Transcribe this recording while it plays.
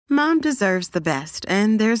Mom deserves the best,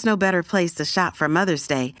 and there's no better place to shop for Mother's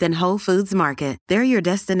Day than Whole Foods Market. They're your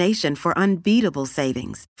destination for unbeatable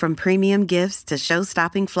savings, from premium gifts to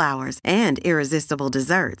show-stopping flowers and irresistible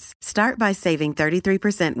desserts. Start by saving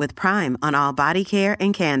 33% with Prime on all body care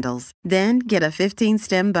and candles. Then get a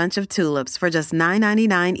 15-stem bunch of tulips for just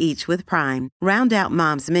 $9.99 each with Prime. Round out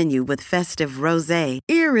Mom's menu with festive rosé,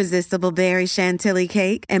 irresistible berry chantilly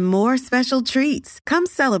cake, and more special treats. Come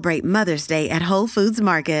celebrate Mother's Day at Whole Foods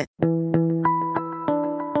Market.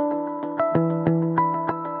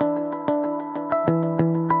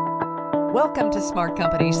 Welcome to Smart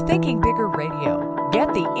Company's Thinking Bigger Radio.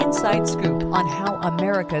 Get the inside scoop on how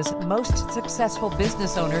America's most successful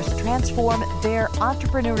business owners transform their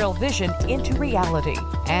entrepreneurial vision into reality.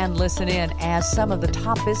 And listen in as some of the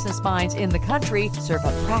top business minds in the country serve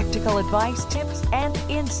up practical advice, tips, and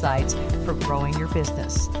insights for growing your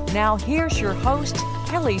business. Now here's your host,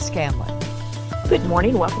 Kelly Scanlon. Good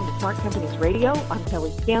morning. Welcome to Smart Companies Radio. I'm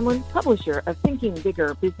Kelly Scanlon, publisher of Thinking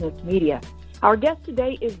Bigger Business Media. Our guest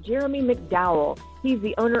today is Jeremy McDowell. He's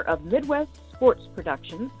the owner of Midwest Sports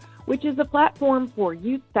Productions, which is a platform for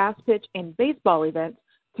youth fast pitch and baseball events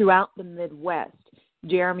throughout the Midwest.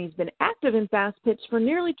 Jeremy's been active in fast pitch for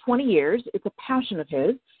nearly 20 years. It's a passion of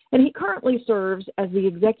his, and he currently serves as the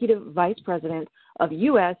Executive Vice President of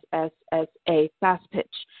USSSA Fast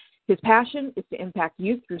Pitch. His passion is to impact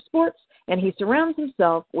youth through sports, and he surrounds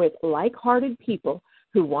himself with like-hearted people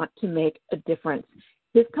who want to make a difference.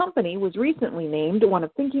 His company was recently named one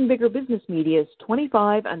of Thinking Bigger Business Media's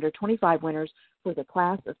 25 under 25 winners for the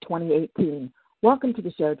class of 2018. Welcome to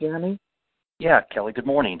the show, Jeremy. Yeah, Kelly, good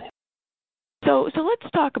morning. So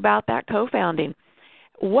let's talk about that co-founding.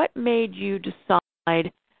 What made you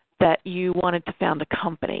decide that you wanted to found a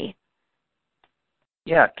company?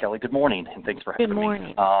 Yeah, Kelly, good morning, and thanks for having me. Good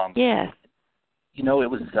morning. Yes. You know, it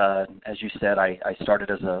was, as you said, I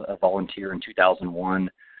started as a volunteer in 2001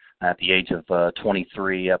 at the age of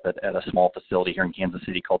 23 up at a small facility here in Kansas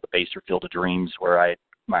City called the Basler Field of Dreams, where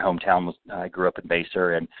my hometown was. I grew up in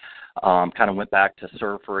Basler, and kind of went back to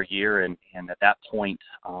serve for a year, and at that point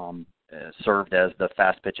served as the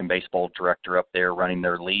fast pitch and baseball director up there, running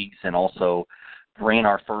their leagues, and also ran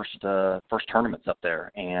our first tournaments up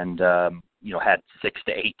there, and had 6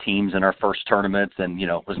 to 8 teams in our first tournaments, and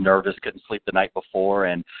was nervous, couldn't sleep the night before,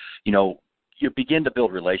 and you begin to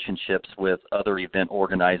build relationships with other event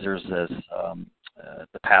organizers as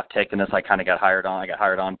the path taken us. I kind of got hired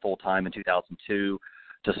on full time in 2002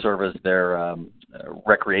 to serve as their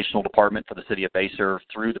recreational department for the city of Basler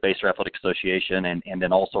through the Basler Athletic Association, and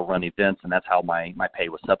then also run events, and that's how my pay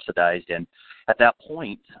was subsidized. And at that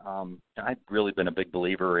point, I'd really been a big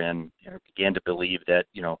believer in, began to believe that,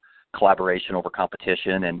 collaboration over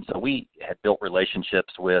competition. And so we had built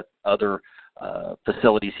relationships with other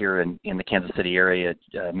facilities here in the Kansas City area,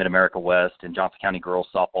 Mid-America West and Johnson County Girls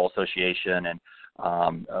Softball Association,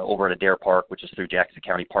 and over at Adair Park, which is through Jackson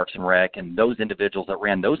County Parks and Rec, and those individuals that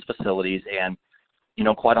ran those facilities. And,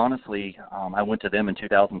 quite honestly, I went to them in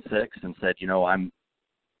 2006 and said,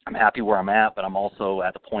 I'm happy where I'm at, but I'm also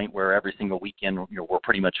at the point where every single weekend, we're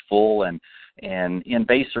pretty much full. And in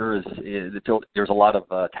Basler there's a lot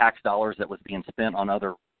of tax dollars that was being spent on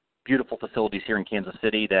other beautiful facilities here in Kansas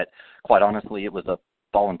City that, quite honestly, it was a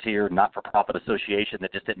volunteer, not-for-profit association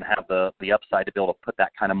that just didn't have the upside to be able to put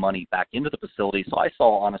that kind of money back into the facility. So I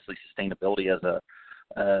saw, honestly, sustainability as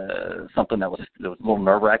something that was a little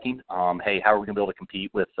nerve-wracking. Hey, how are we going to be able to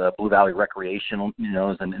compete with Blue Valley Recreational,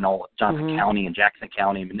 and all Johnson County and Jackson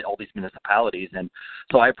County and all these municipalities? And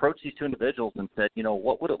so I approached these two individuals and said,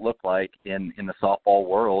 what would it look like in the softball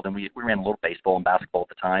world? And we ran a little baseball and basketball at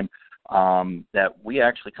the time. That we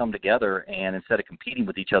actually come together, and instead of competing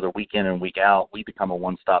with each other week in and week out, we become a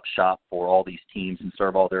one-stop shop for all these teams and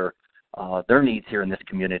serve all their needs here in this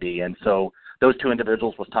community. And so those two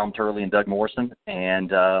individuals was Tom Turley and Doug Morrison, and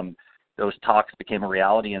those talks became a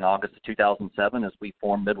reality in August of 2007 as we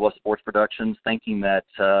formed Midwest Sports Productions, thinking that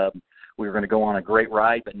we were going to go on a great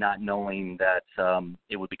ride, but not knowing that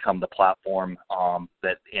it would become the platform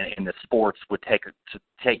that in the sports would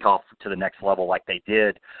take off to the next level like they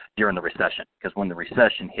did during the recession. Because when the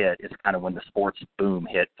recession hit, it's kind of when the sports boom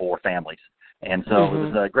hit for families. And so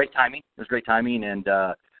it was great timing. It was great timing, and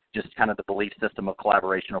just kind of the belief system of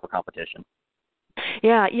collaboration over competition.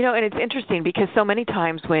 Yeah, and it's interesting because so many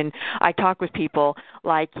times when I talk with people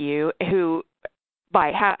like you who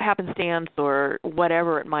by happenstance or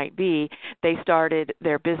whatever it might be, they started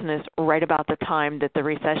their business right about the time that the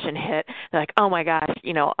recession hit. They're like, oh my gosh,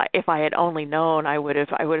 if I had only known, I would have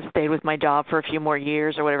stayed with my job for a few more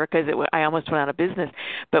years or whatever, because I almost went out of business.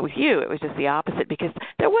 But with you, it was just the opposite, because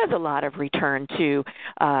there was a lot of return to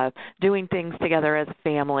doing things together as a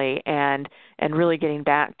family and really getting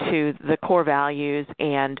back to the core values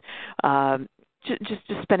and just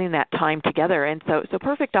spending that time together. And so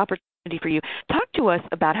perfect opportunity for you. Talk to us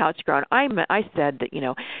about how it's grown. I said that,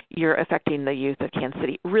 you're affecting the youth of Kansas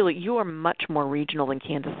City. Really, you are much more regional than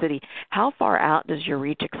Kansas City. How far out does your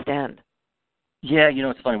reach extend? Yeah,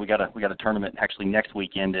 it's funny. We got a tournament actually next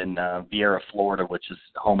weekend in Vieira, Florida, which is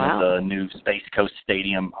home of the new Space Coast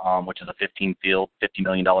Stadium, which is a 15-field, $50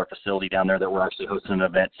 million facility down there that we're actually hosting an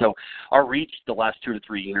event. So our reach the last 2 to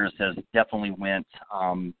 3 years has definitely went,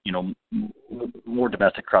 more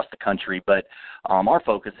domestic across the country. But our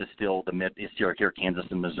focus is still here Kansas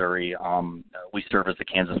and Missouri. We serve as the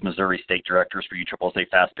Kansas-Missouri State Directors for USSSA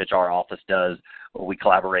Fast Pitch. Our office does. We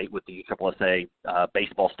collaborate with the USSSA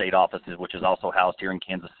baseball state offices, which is also housed here in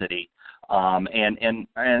Kansas City.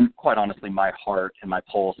 And quite honestly, my heart and my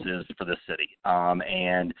pulse is for this city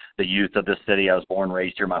and the youth of this city. I was born and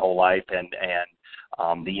raised here my whole life,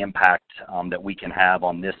 and the impact that we can have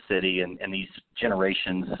on this city and these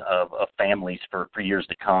generations of families for years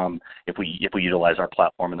to come if we utilize our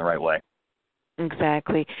platform in the right way.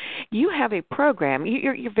 Exactly. You have a program.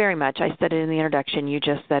 You're very much, I said it in the introduction, you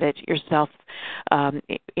just said it yourself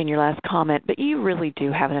in your last comment, but you really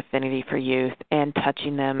do have an affinity for youth and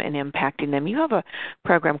touching them and impacting them. You have a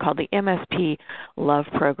program called the MSP Love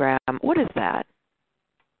Program. What is that?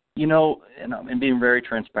 And being very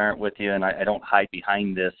transparent with you, and I don't hide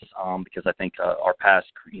behind this because I think our past,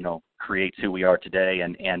 creates who we are today.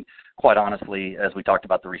 And quite honestly, as we talked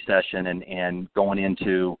about the recession and going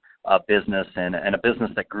into a business and a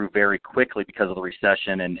business that grew very quickly because of the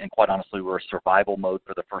recession, and quite honestly, we're in survival mode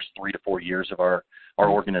for the first 3 to 4 years of our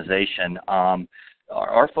organization.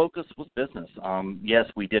 Our focus was business. Yes,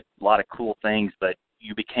 we did a lot of cool things, but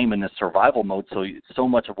you became in this survival mode, so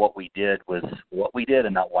much of what we did was what we did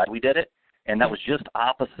and not why we did it. And that was just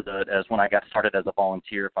opposite as when I got started as a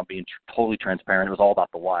volunteer. If I'm being totally transparent, it was all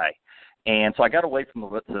about the why. And so I got away from the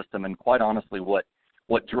root system, and quite honestly,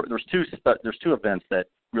 there's two events that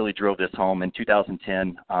really drove this home. In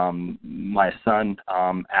 2010, my son,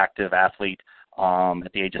 active athlete,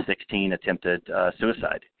 at the age of 16, attempted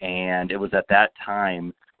suicide. And it was at that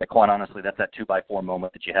time that, quite honestly, that's that 2x4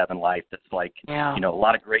 moment that you have in life. That's like, a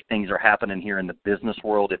lot of great things are happening here in the business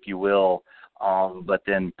world, if you will. But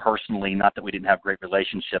then personally, not that we didn't have great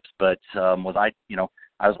relationships, but I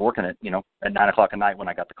was working at 9 o'clock at night when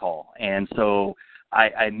I got the call. And so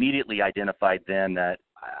I immediately identified then that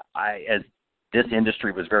as this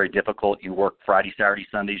industry was very difficult. You work Friday, Saturday,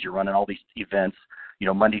 Sundays. You're running all these events,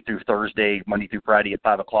 Monday through Thursday, Monday through Friday at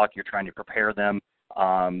 5 o'clock. You're trying to prepare them.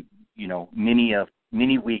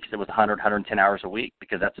 Many weeks it was 100, 110 hours a week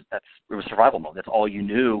because it was survival mode. That's all you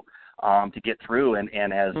knew to get through.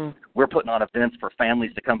 And as we're putting on events for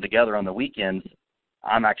families to come together on the weekends,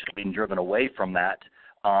 I'm actually being driven away from that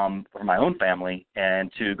for my own family and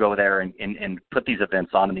to go there and put these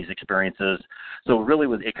events on and these experiences. So really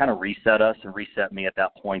it kind of reset us and reset me at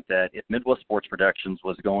that point that if Midwest Sports Productions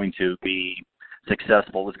was going to be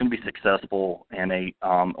successful, it was going to be successful in a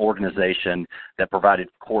organization that provided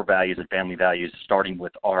core values and family values, starting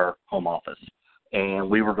with our home office. And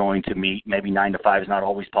we were going to meet, maybe 9 to 5 is not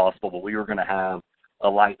always possible, but we were going to have a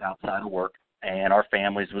life outside of work. And our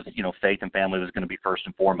families was, faith and family was going to be first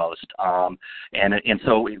and foremost. And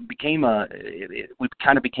so it became we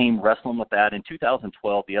kind of became wrestling with that. In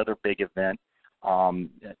 2012, the other big event,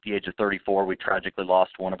 at the age of 34, we tragically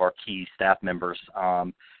lost one of our key staff members.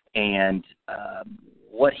 And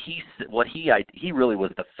what he really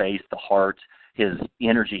was the face, the heart, his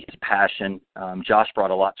energy, his passion. Josh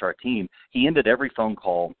brought a lot to our team. He ended every phone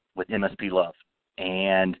call with MSP Love.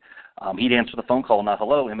 And he'd answer the phone call, not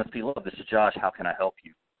hello, MSP Love, this is Josh, how can I help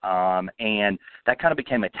you? And that kind of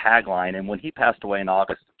became a tagline. And when he passed away in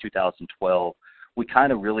August of 2012, we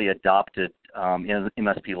kind of really adopted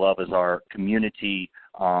MSP Love as our community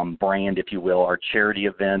brand, if you will, our charity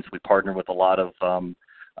events. We partner with a lot of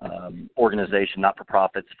organizations,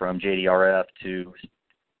 not-for-profits, from JDRF to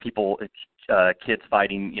people, kids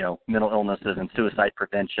fighting, mental illnesses and suicide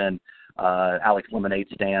prevention. Alex Lemonade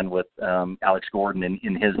Stand with Alex Gordon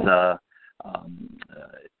in his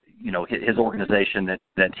his organization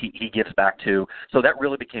that he gives back to. So that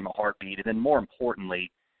really became a heartbeat. And then more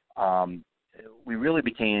importantly, we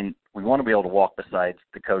want to be able to walk beside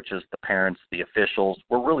the coaches, the parents, the officials.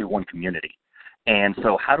 We're really one community. And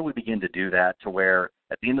so how do we begin to do that to where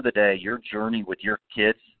at the end of the day, your journey with your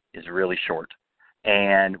kids is really short,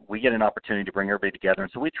 and we get an opportunity to bring everybody together.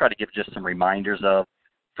 And so we try to give just some reminders of,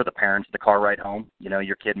 for the parents, the car ride home.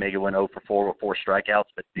 Your kid may go in 0 for 4 with 4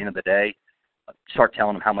 strikeouts, but at the end of the day, start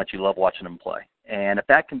telling them how much you love watching them play. And if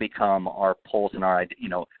that can become our pulse and our,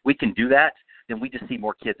 we can do that, then we just see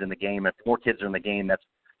more kids in the game. If more kids are in the game, that's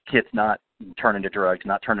kids not turning to drugs,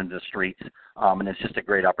 not turning to the streets, and it's just a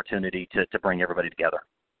great opportunity to bring everybody together.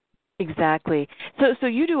 Exactly. So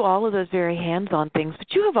you do all of those very hands-on things, but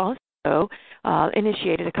you have also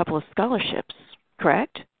initiated a couple of scholarships,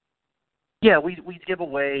 correct? Yeah, we give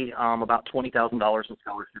away about $20,000 in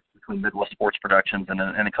scholarships between Midwest Sports Productions and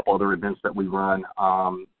a couple other events that we run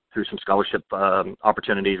through some scholarship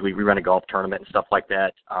opportunities. We run a golf tournament and stuff like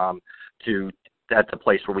that. That's a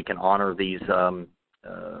place where we can honor these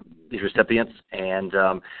recipients, and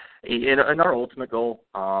our ultimate goal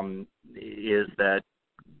is that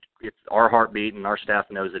it's our heartbeat, and our staff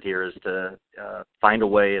knows it here, is to find a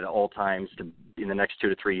way at all times in the next 2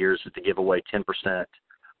 to 3 years to give away 10%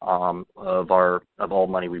 of all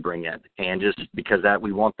money we bring in. And just because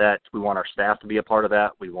we want our staff to be a part of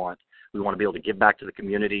that. We want to be able to give back to the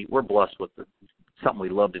community. We're blessed with something we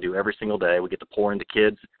love to do every single day. We get to pour into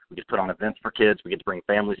kids. We get to put on events for kids. We get to bring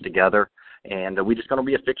families together. And we're just going to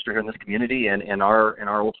be a fixture here in this community. And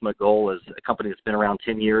our ultimate goal is a company that's been around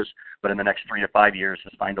 10 years, but in the next 3 to 5 years,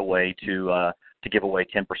 is find a way to give away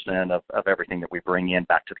 10% of everything that we bring in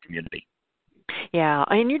back to the community. Yeah,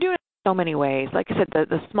 and you're doing it so many ways. Like I said,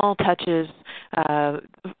 the small touches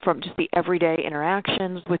from just the everyday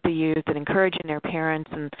interactions with the youth and encouraging their parents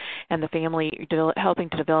and the family, helping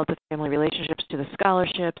to develop the family relationships, to the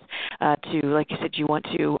scholarships, to, like you said, you want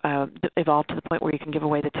to evolve to the point where you can give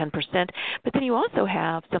away the 10%. But then you also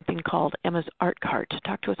have something called Emma's Art Cart.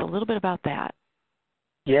 Talk to us a little bit about that.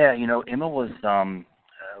 Yeah, Emma was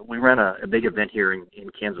we ran a big event here in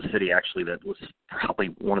Kansas City, actually, that was probably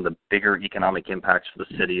one of the bigger economic impacts for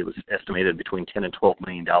the city. It was estimated between $10 and $12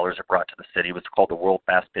 million it brought to the city. It was called the World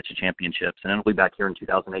Fast Pitch Championships, and it'll be back here in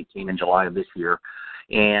 2018 in July of this year.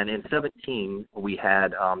 And in 2017, we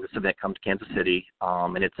had this event come to Kansas City,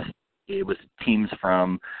 and it was teams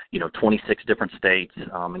from 26 different states,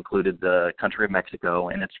 included the country of Mexico,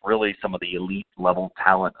 and it's really some of the elite level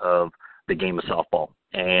talent of the game of softball.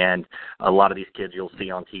 And a lot of these kids you'll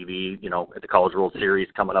see on TV, at the College World Series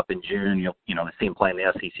coming up in June, you'll see them playing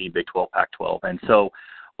the SEC, Big 12, Pac-12. And so,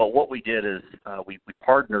 but what we did is we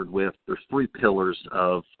partnered with, there's 3 pillars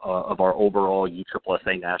of our overall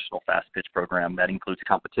USSSA National Fast Pitch program. That includes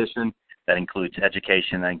competition, that includes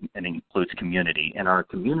education, and includes community. And our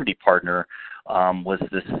community partner was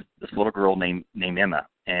this little girl named Emma.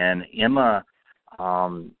 And Emma,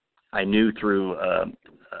 I knew through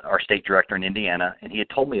our state director in Indiana, and he had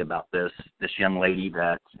told me about this young lady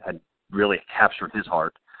that had really captured his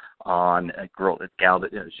heart on she's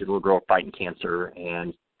a little girl fighting cancer.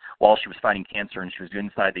 And while she was fighting cancer and she was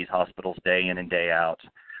inside these hospitals day in and day out,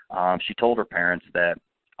 she told her parents that,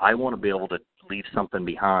 I want to be able to leave something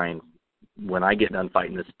behind when I get done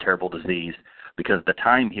fighting this terrible disease, because the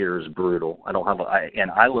time here is brutal. I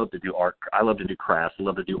love to do art. I love to do crafts. I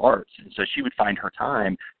love to do arts. And so she would find her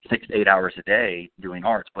time 6 to 8 hours a day doing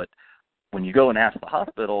arts. But when you go and ask the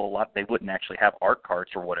hospital, they wouldn't actually have art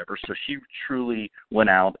carts or whatever. So she truly went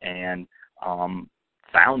out and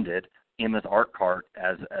founded Emma's Art Cart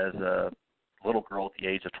as a little girl at the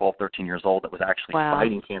age of 12, 13 years old that was actually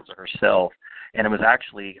fighting cancer herself. And it was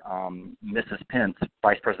actually Mrs. Pence,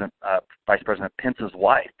 Vice President Pence's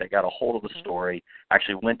wife, that got a hold of the story,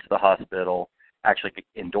 actually went to the hospital, actually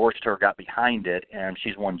endorsed her, got behind it, and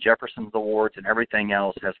she's won Jefferson's Awards and everything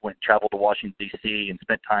else, traveled to Washington, D.C., and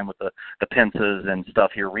spent time with the Pences and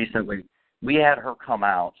stuff here recently. We had her come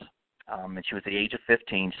out, and she was at the age of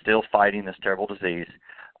 15, still fighting this terrible disease.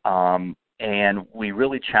 And we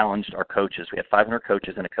really challenged our coaches. We had 500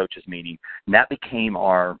 coaches in a coaches meeting, and that became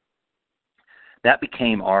our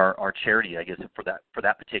charity, I guess, for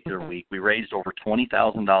that particular week. We raised over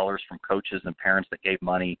 $20,000 from coaches and parents that gave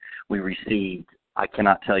money. We received, I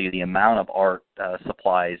cannot tell you the amount of art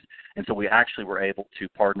supplies. And so we actually were able to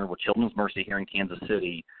partner with Children's Mercy here in Kansas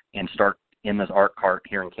City and start Emma's Art Cart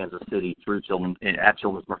here in Kansas City at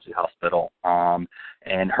Children's Mercy Hospital.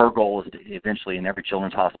 And her goal is to eventually, in every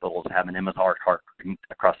children's hospital, to have an Emma's Art Cart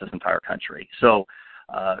across this entire country. So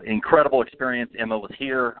incredible experience. Emma was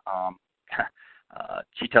here.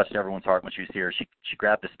 She touched everyone's heart when she was here. She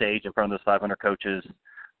grabbed the stage in front of those 500 coaches.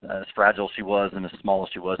 As fragile as she was and as small as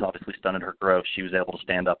she was, obviously stunned at her growth, she was able to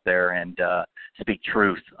stand up there and speak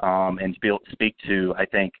truth and speak to, I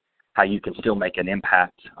think, how you can still make an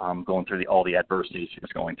impact going through all the adversity she was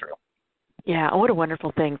going through. Yeah, what a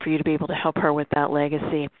wonderful thing for you to be able to help her with that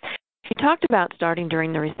legacy. You talked about starting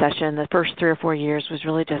during the recession. The first 3 or 4 years was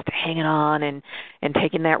really just hanging on and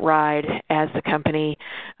taking that ride as the company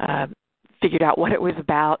figured out what it was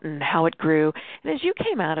about and how it grew. And as you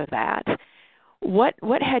came out of that,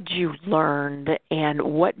 what had you learned and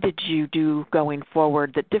what did you do going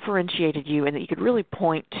forward that differentiated you and that you could really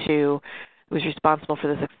point to was responsible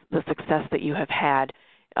for the success that you have had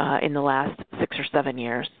in the last 6 or 7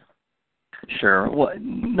 years? Sure. Well,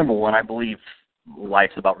 number one, I believe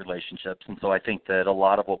life's about relationships, and so I think that a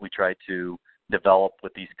lot of what we try to develop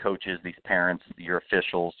with these coaches, these parents, your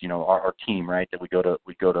officials, our team, right, that we go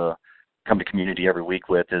to come to community every week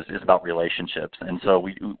with is about relationships, and so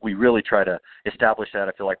we really try to establish that.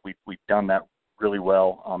 I feel like we've done that really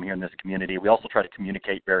well here in this community. We also try to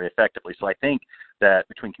communicate very effectively. So I think that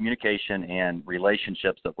between communication and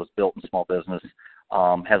relationships that was built in small business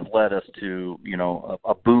has led us to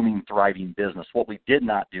a booming, thriving business. What we did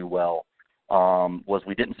not do well was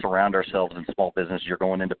we didn't surround ourselves in small business. You're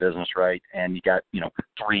going into business, right, and you got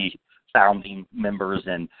 3 founding members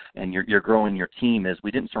and you're growing your team. Is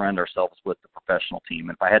we didn't surround ourselves with the professional team.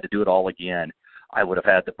 If I had to do it all again, I would have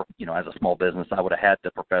had as a small business, I would have had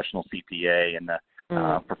the professional CPA and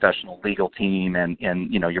the professional legal team and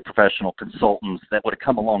your professional consultants that would have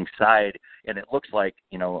come alongside. And it looks like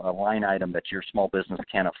a line item that your small business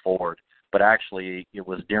can't afford, but actually it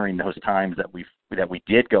was during those times that we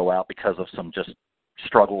did go out because of some just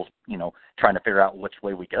struggles, trying to figure out which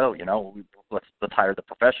way we go. Let's hire the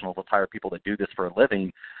professionals, let's hire people that do this for a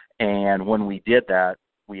living. And when we did that,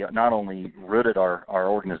 we not only rooted our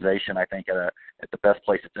organization, I think, at the best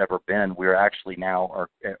place it's ever been. We're actually now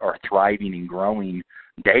are thriving and growing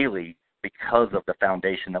daily because of the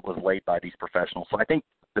foundation that was laid by these professionals. So I think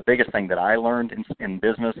the biggest thing that I learned in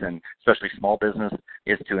business, and especially small business,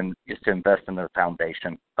 is to invest in the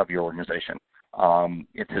foundation of your organization.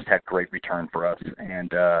 It's just had great return for us, and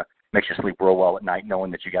makes you sleep real well at night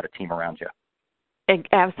knowing that you got a team around you.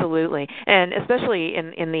 Absolutely. And especially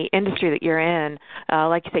in the industry that you're in,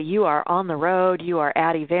 like you say, you are on the road, you are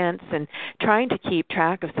at events, and trying to keep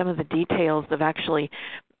track of some of the details of actually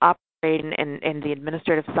operating and the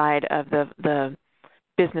administrative side of the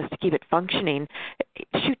business to keep it functioning.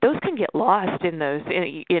 Shoot, those can get lost in those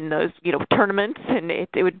tournaments, and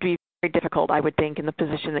it would be very difficult, I would think, in the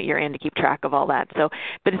position that you're in to keep track of all that. So,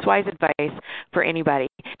 but it's wise advice for anybody.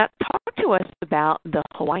 Now, talk to us about the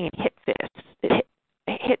Hawaiian Hit Fist.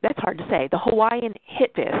 That's hard to say. The Hawaiian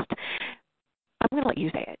Hit Fist. I'm going to let you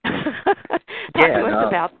say it. Talk to us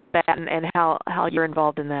about that and how you're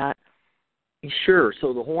involved in that. Sure.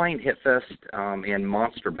 So the Hawaiian Hit Fest and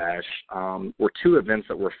Monster Bash were 2 events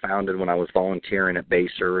that were founded when I was volunteering at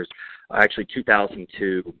Baser. Actually,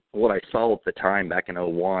 2002. What I saw at the time back in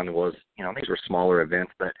 2001 was, these were smaller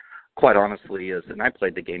events, but quite honestly, and I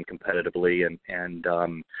played the game competitively, and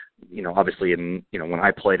obviously, when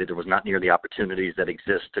I played it, there was not near the opportunities that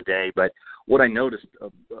exist today. But what I noticed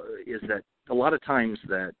is that a lot of times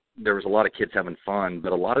that there was a lot of kids having fun,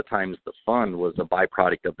 but a lot of times the fun was a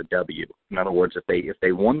byproduct of the W. In other words, if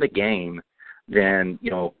they won the game, then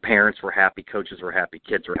parents were happy, coaches were happy,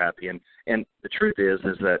 kids were happy, and the truth is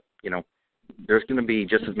that there's going to be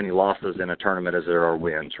just as many losses in a tournament as there are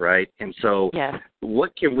wins, right? And so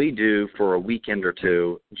what can we do for a weekend or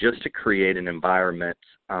 2 just to create an environment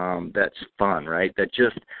that's fun, right? That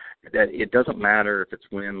it doesn't matter if it's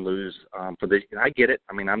win, lose. I get it.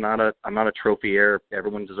 I mean, I'm not a trophy-er.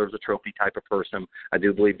 Everyone deserves a trophy type of person. I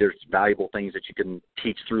do believe there's valuable things that you can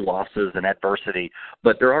teach through losses and adversity.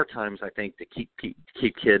 But there are times, I think, to keep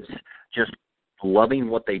kids just loving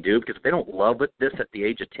what they do, because if they don't love this at the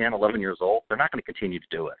age of 10, 11 years old, they're not going to continue to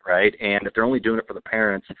do it, right? And if they're only doing it for the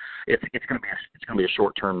parents, it's going to be a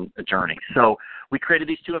short-term journey. So we created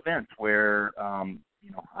these 2 events where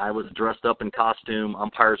I was dressed up in costume,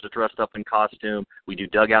 umpires are dressed up in costume. We do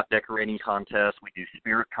dugout decorating contests, we do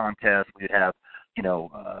spirit contests. We'd have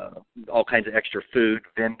all kinds of extra food,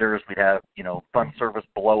 vendors. We'd have fun service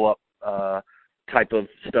blow up type of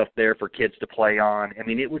stuff there for kids to play on. I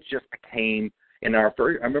mean, it was just became. I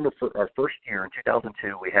remember for our first year in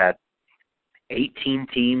 2002, we had 18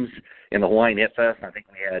 teams in the Hawaiian Hit Fest. I think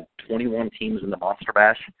we had 21 teams in the Monster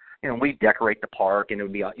Bash. We decorate the park, and it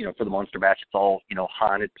would be, for the Monster Bash, it's all,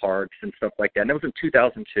 haunted parks and stuff like that. And that was in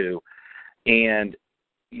 2002. And,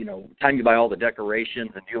 time to buy all the decorations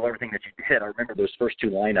and do everything that you did. I remember those first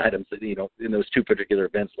 2 line items that, in those 2 particular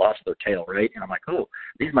events lost their tail, right? And I'm like, oh,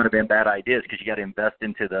 these might have been bad ideas, because you got to invest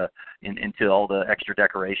into all the extra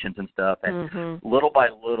decorations and stuff. And little by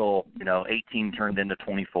little, 18 turned into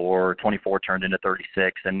 24, 24 turned into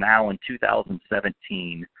 36. And now in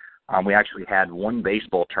 2017, We actually had one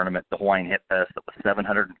baseball tournament, the Hawaiian Hit Fest, that was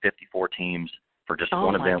 754 teams for just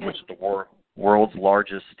one event, which is the world's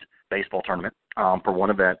largest baseball tournament for one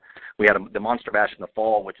event. We had the Monster Bash in the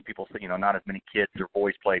fall, which people say, not as many kids or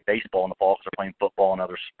boys play baseball in the fall because they're playing football and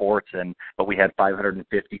other sports. But we had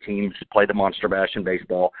 550 teams play the Monster Bash in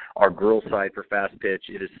baseball. Our girls' side for fast pitch,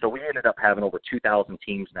 so we ended up having over 2,000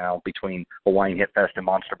 teams now between Hawaiian Hit Fest and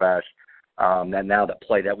Monster Bash. That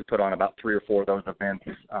play that we put on about 3 or 4 of those events,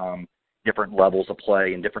 different levels of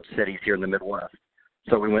play in different cities here in the Midwest.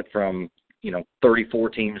 So we went from 34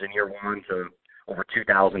 teams in year one to over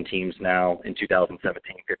 2,000 teams now in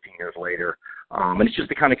 2017, 15 years later. And it's just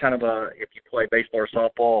the kind of if you play baseball or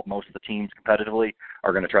softball, most of the teams competitively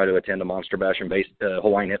are going to try to attend the Monster Bash and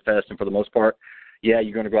Hawaiian Hit Fest. And for the most part, you're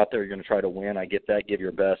going to go out there, you're going to try to win. I get that, give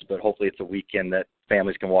your best, but hopefully it's a weekend that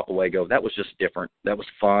families can walk away, go, that was just different. That was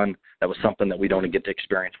fun. That was something that we don't get to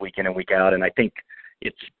experience week in and week out. And I think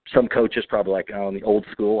it's some coaches probably like, in the old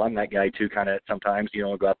school, I'm that guy too, kind of sometimes,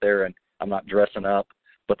 go out there and I'm not dressing up.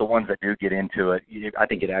 But the ones that do get into it, I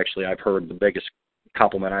think I've heard the biggest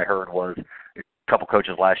compliment I heard was a couple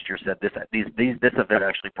coaches last year said this event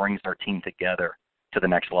actually brings our team together to the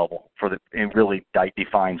next level. It really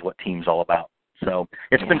defines what team's all about. So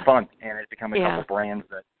it's been fun, and it's become a couple brands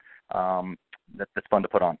that's fun to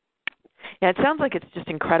put on. Yeah, it sounds like it's just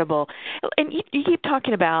incredible. And you keep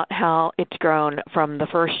talking about how it's grown from the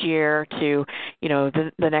first year to,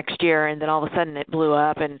 the next year, and then all of a sudden it blew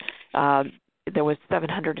up, and there was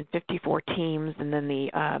 754 teams, and then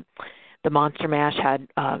the Monster Mash had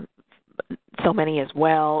so many as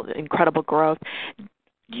well, incredible growth.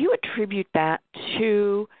 Do you attribute that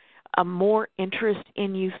to a more interest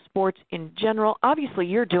in youth sports in general? Obviously,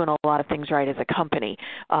 you're doing a lot of things right as a company.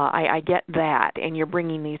 I get that, and you're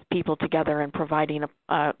bringing these people together and providing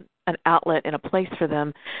an outlet and a place for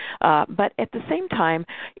them. But at the same time,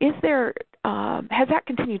 has that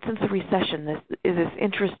continued since the recession? Is this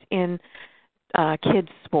interest in kids'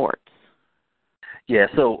 sports? Yeah.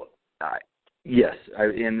 So yes,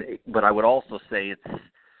 but I would also say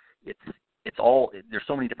it's all. There's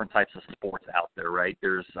so many different types of sports out there, right?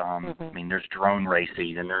 There's there's drone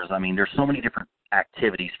racing, and there's so many different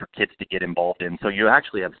activities for kids to get involved in. So you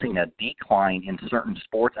actually have seen a decline in certain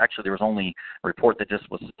sports. Actually, there was only a report that just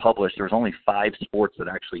was published. There was only 5 sports that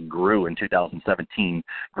actually grew in 2017.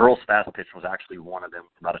 Girls fast pitch was actually one of them,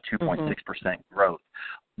 about a 2.6% growth.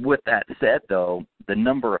 With that said, though, the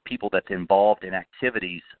number of people that's involved in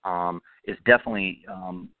activities is definitely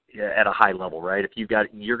at a high level, right? If you're going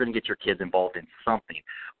to get your kids involved in something.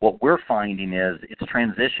 What we're finding is it's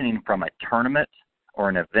transitioning from a tournament or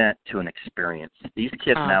an event to an experience. These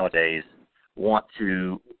kids nowadays want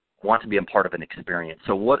to be a part of an experience.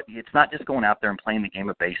 So it's not just going out there and playing the game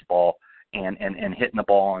of baseball and hitting the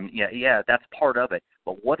ball, and that's part of it.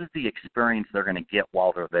 But what is the experience they're going to get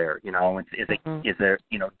while they're there? Is there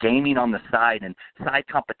gaming on the side and side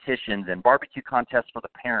competitions and barbecue contests for the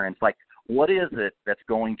parents? Like, what is it that's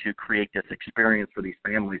going to create this experience for these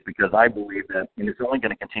families? Because I believe that, and it's only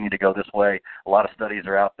going to continue to go this way. A lot of studies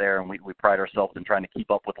are out there, and we pride ourselves in trying to keep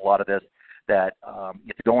up with a lot of this, that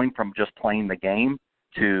it's going from just playing the game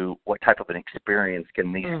to what type of an experience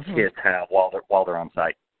can these kids have while they're on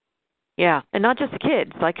site. Yeah, and not just the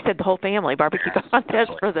kids. Like I said, the whole family barbecue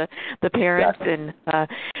contest for the parents, and I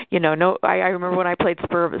remember when I played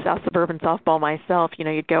South Suburban softball myself.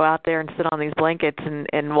 You'd go out there and sit on these blankets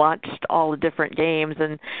and watched all the different games,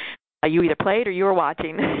 and you either played or you were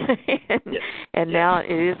watching. and now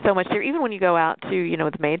it is so much there. Even when you go out to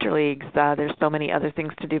the major leagues, there's so many other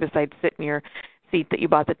things to do besides sit in your seat that you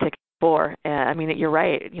bought the ticket for. You're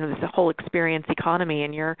right. There's a whole experience economy,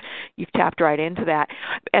 and you've tapped right into that.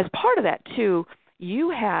 As part of that, too, you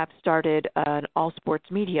have started an All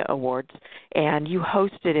Sports Media Awards, and you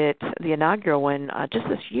hosted it, the inaugural one, just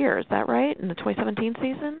this year. Is that right, in the 2017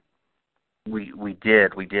 season? We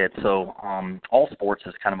did. So All Sports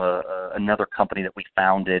is kind of another company that we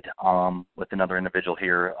founded with another individual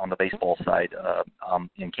here on the baseball side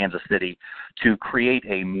in Kansas City to create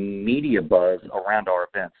a media buzz around our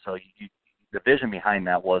events. So the vision behind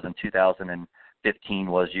that was in 2015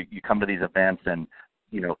 was you come to these events and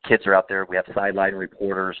kids are out there. We have sideline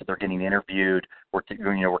reporters. They're getting interviewed. We're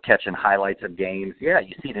catching highlights of games. Yeah,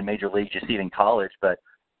 you see it in major leagues. You see it in college, but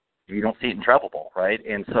you don't see it in travel ball, right?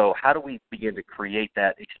 And so how do we begin to create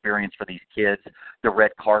that experience for these kids, the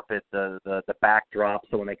red carpet, the backdrop,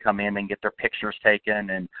 so when they come in and get their pictures taken.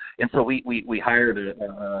 And so we hired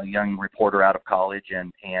a young reporter out of college,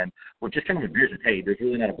 and we're just trying to envision, hey, there's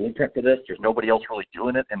really not a blueprint for this. There's nobody else really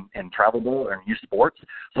doing it in travel ball or in youth sports.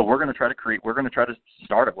 So we're going to try to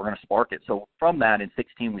start it. We're going to spark it. So from that, in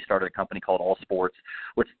 2016, we started a company called All Sports,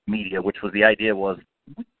 which was the idea was,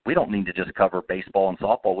 we don't need to just cover baseball and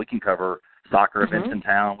softball. We can cover soccer events in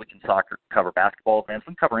town. We can cover basketball events.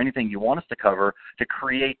 We can cover anything you want us to cover to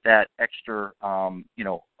create that extra,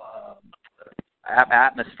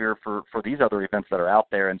 atmosphere for these other events that are out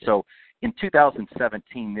there. And so in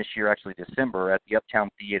 2017, this year, actually December, at the Uptown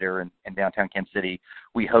Theater in downtown Kansas City,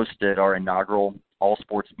 we hosted our inaugural All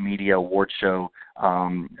Sports Media Award Show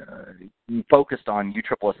focused on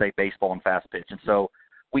USSSA baseball and fast pitch. And so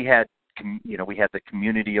we had the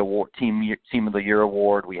Community Award, Team of the Year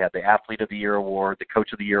Award. We had the Athlete of the Year Award, the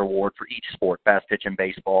Coach of the Year Award for each sport, fast pitch and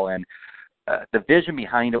baseball. And the vision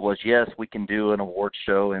behind it was, yes, we can do an award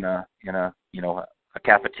show in a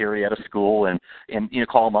cafeteria at a school and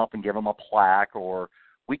call them up and give them a plaque, or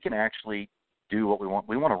we can actually do what we want.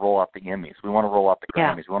 We want to roll out the Emmys. We want to roll out the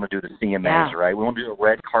Grammys. We want to do the CMAs, right? We want to do a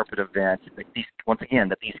red carpet event that these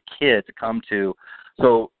kids come to.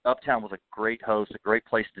 So Uptown was a great host, a great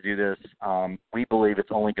place to do this. We believe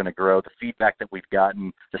it's only going to grow. The feedback that we've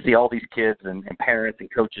gotten to see all these kids and parents and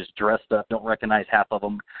coaches dressed up, don't recognize half of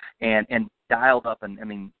them, and dialed up, and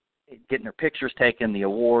getting their pictures taken, the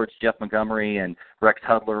awards. Jeff Montgomery and Rex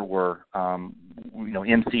Hudler were,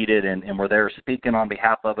 emceed and were there speaking on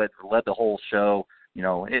behalf of it, led the whole show.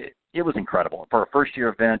 It was incredible. For a first-year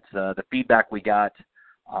event, the feedback we got,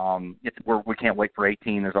 we can't wait for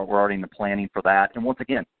 18. We're already in the planning for that. And once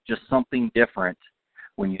again, just something different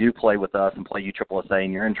when you do play with us and play USSSA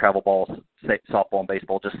and you're in travel ball, softball, and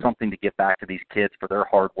baseball, just something to give back to these kids for their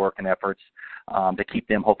hard work and efforts to keep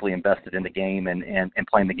them hopefully invested in the game and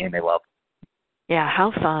playing the game they love. Yeah,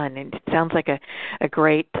 how fun. It sounds like a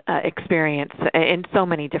great experience in so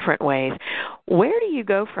many different ways. Where do you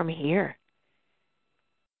go from here?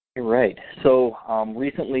 You're right. So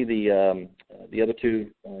recently the other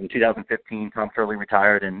two, in 2015, Tom Shirley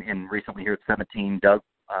retired, and recently here at 17, Doug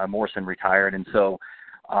Morrison retired. And so,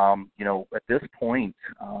 at this point,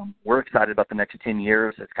 we're excited about the next 10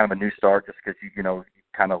 years. It's kind of a new start just because, you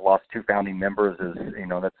kind of lost two founding members.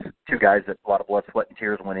 That's two guys that a lot of blood, sweat, and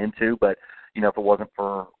tears went into. But, if it wasn't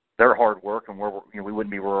for their hard work and we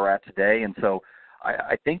wouldn't be where we're at today. And so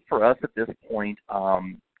I think for us at this point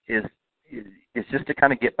is just to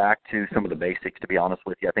kind of get back to some of the basics, to be honest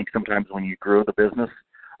with you. I think sometimes when you grow the business,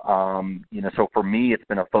 so for me, it's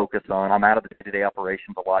been a focus on, I'm out of the day-to-day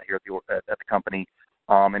operations a lot here at the company,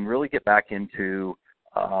 and really get back into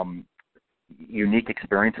unique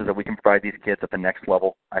experiences that we can provide these kids at the next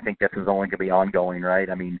level. I think this is only going to be ongoing, right?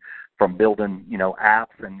 From building,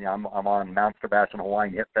 apps, and I'm on Mount Sebastian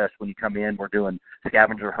Hawaiian Hit Fest. When you come in, we're doing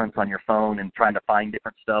scavenger hunts on your phone and trying to find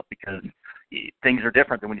different stuff because things are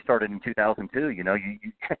different than when you started in 2002. You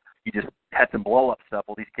just had some blow-up stuff.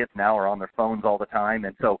 Well, these kids now are on their phones all the time.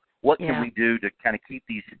 And so what can we do to kind of keep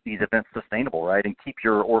these events sustainable, right, and keep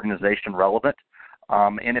your organization relevant?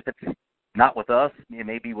 And if it's not with us, it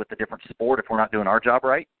may be with a different sport if we're not doing our job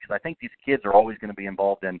right, because I think these kids are always going to be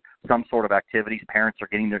involved in some sort of activities. Parents are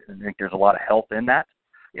getting there. I think there's a lot of help in that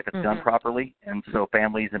if it's done properly. And so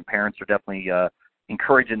families and parents are definitely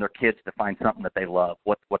encouraging their kids to find something that they love,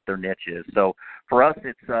 what their niche is. So for us,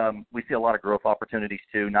 it's we see a lot of growth opportunities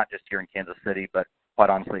too, not just here in Kansas City, but quite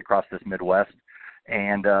honestly across this Midwest.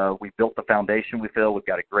 And we built the foundation, we feel. We've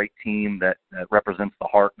got a great team that represents the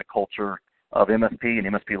heart and the culture of MSP and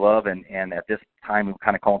MSP Love, and at this time we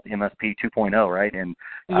kind of call it the MSP 2.0, right? And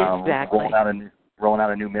exactly. rolling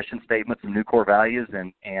out a new mission statement, some new core values,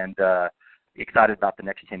 and excited about the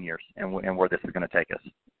next 10 years and where this is going to take us.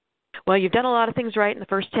 Well, you've done a lot of things right in the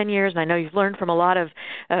first 10 years, and I know you've learned from a lot of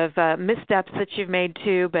missteps that you've made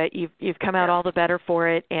too, but you've come out all the better for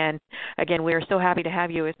it. And again, we are so happy to have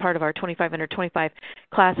you as part of our 25 Under 25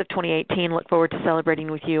 class of 2018. Look forward to celebrating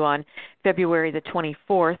with you on February the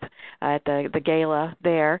 24th at the gala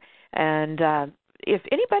there. And if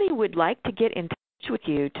anybody would like to get in touch with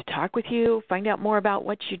you, to talk with you, find out more about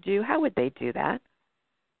what you do, how would they do that?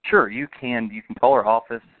 Sure, you can call our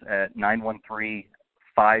office at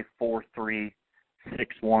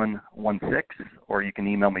 913-543-6116, or you can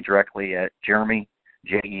email me directly at Jeremy,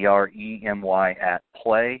 Jeremy, at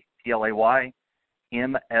play, PLAY,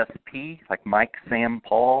 MSP, like Mike, Sam,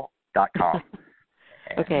 Paul.com.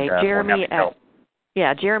 Okay, Jeremy at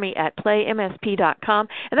Jeremy at playmsp.com,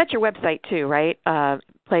 and that's your website too, right?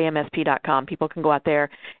 playmsp.com. People can go out there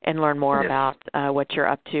and learn more about what you're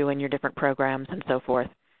up to and your different programs and so forth.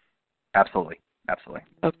 Absolutely.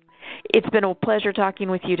 Okay. It's been a pleasure talking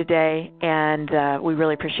with you today, and we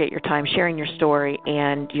really appreciate your time sharing your story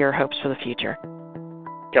and your hopes for the future.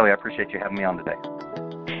 Kelly, I appreciate you having me on today.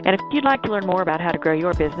 And if you'd like to learn more about how to grow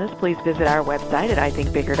your business, please visit our website at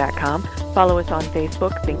ithinkbigger.com. Follow us on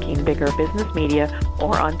Facebook, Thinking Bigger Business Media,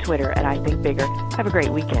 or on Twitter at ithinkbigger. Have a great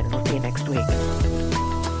weekend. We'll see you next week.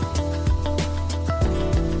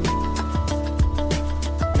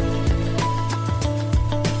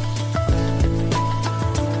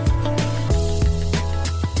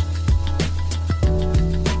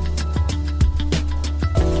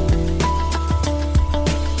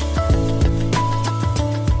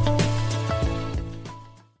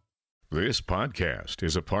 This podcast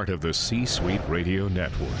is a part of the C-Suite Radio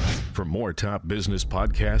Network. For more top business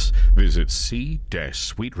podcasts, visit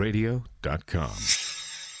c-suiteradio.com.